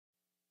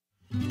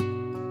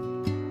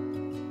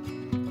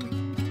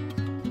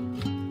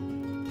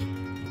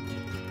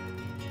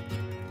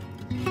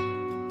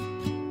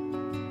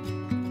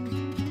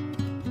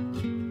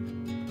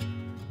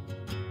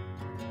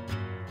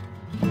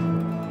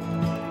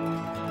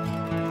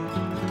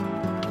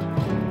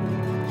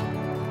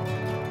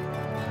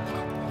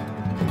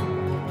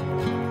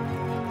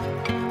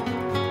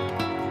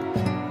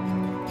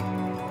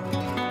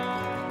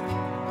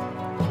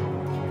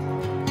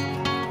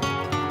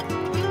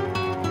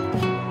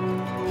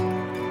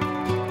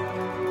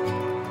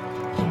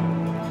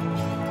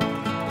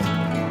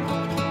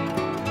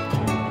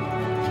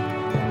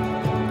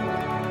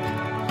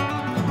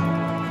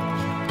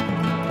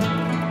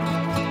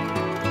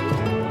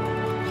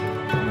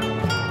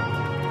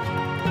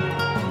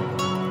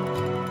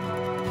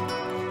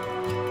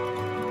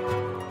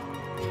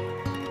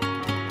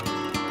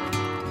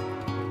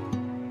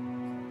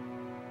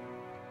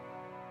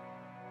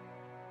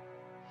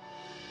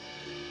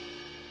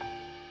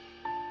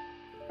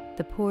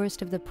The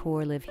poorest of the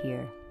poor live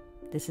here.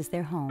 This is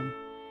their home.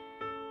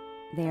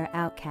 They are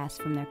outcasts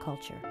from their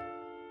culture.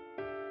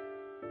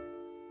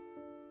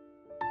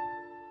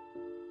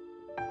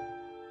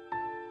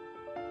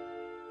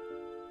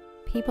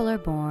 People are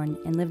born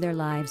and live their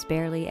lives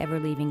barely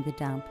ever leaving the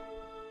dump.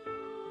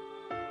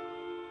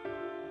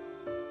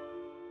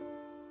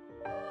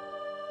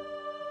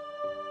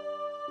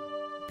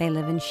 They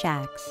live in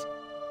shacks,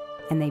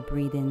 and they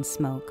breathe in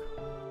smoke.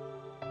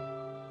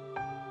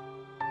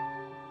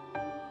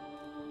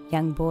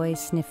 Young boys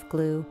sniff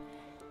glue,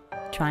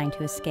 trying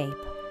to escape.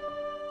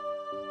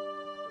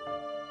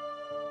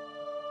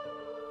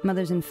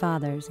 Mothers and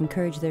fathers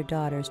encourage their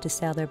daughters to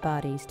sell their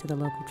bodies to the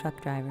local truck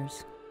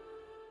drivers.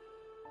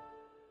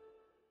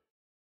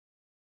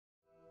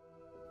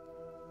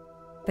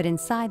 But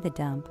inside the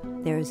dump,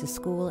 there is a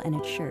school and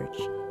a church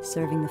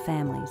serving the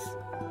families.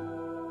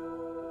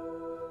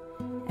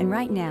 And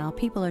right now,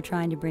 people are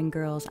trying to bring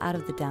girls out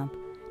of the dump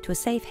to a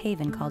safe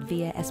haven called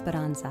Villa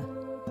Esperanza.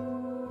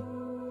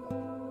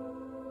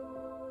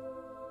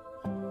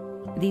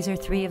 These are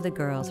 3 of the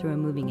girls who are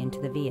moving into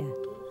the Villa.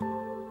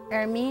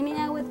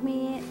 Armenia with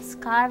me,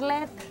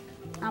 Scarlett,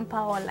 and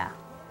Paola.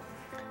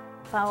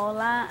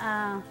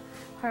 Paola,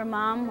 her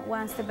mom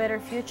wants a better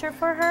future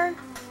for her.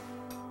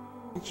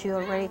 She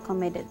already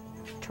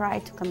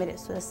tried to commit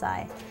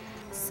suicide.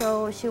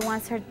 So she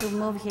wants her to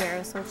move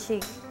here so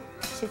she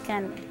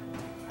can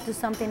do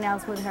something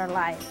else with her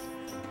life.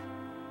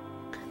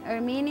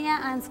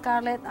 Armenia and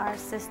Scarlett are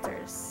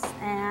sisters,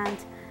 and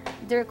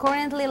they're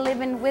currently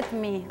living with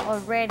me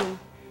already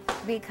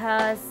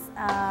because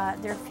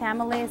their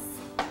families,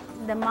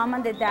 the mom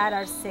and the dad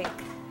are sick.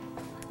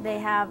 They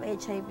have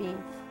HIV.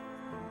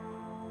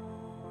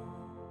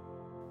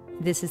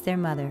 This is their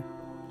mother,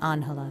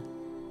 Angela.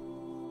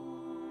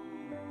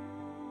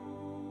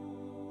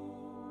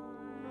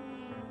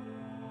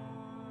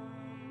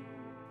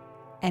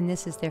 And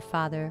this is their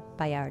father,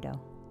 Bayardo.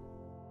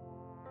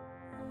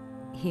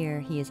 Here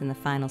he is in the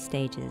final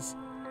stages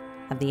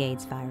of the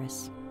AIDS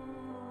virus.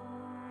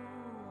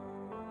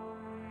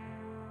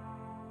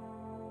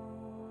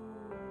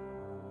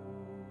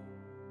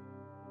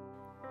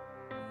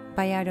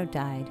 Bayardo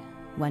died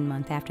 1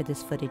 month after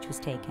this footage was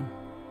taken.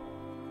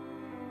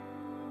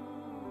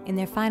 In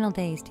their final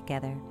days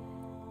together,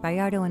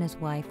 Bayardo and his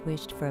wife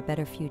wished for a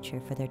better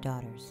future for their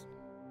daughters.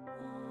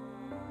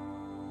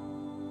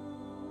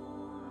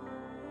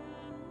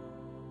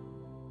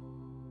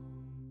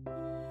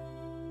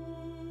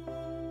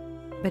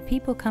 But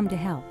people come to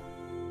help,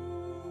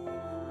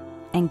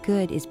 and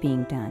good is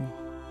being done.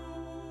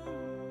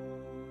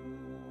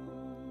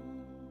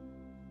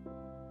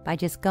 By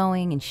just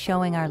going and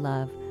showing our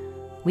love,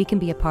 we can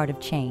be a part of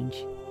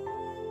change.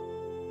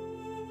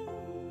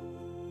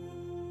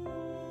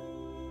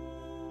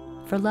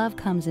 For love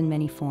comes in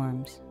many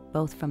forms,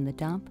 both from the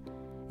dump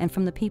and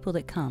from the people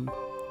that come.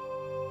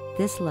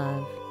 This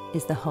love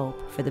is the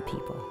hope for the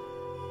people.